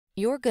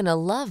You're gonna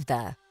love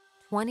the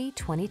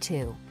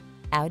 2022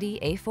 Audi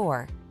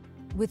A4.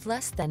 With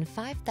less than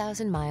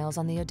 5,000 miles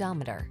on the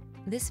odometer,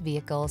 this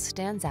vehicle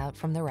stands out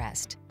from the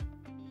rest.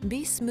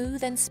 Be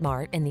smooth and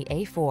smart in the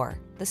A4,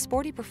 the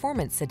sporty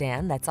performance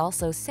sedan that's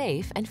also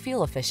safe and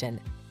fuel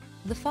efficient.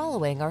 The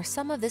following are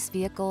some of this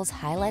vehicle's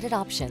highlighted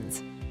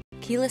options: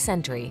 keyless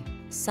entry,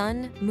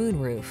 sun,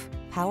 moonroof,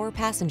 power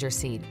passenger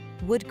seat,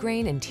 wood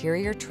grain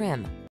interior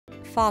trim,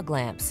 fog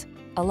lamps,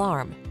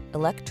 alarm,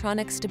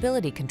 electronic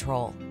stability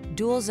control,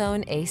 dual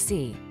zone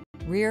AC,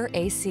 rear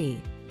AC,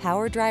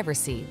 power driver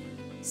seat.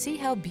 See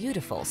how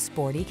beautiful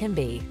sporty can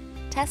be.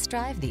 Test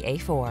drive the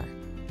A4.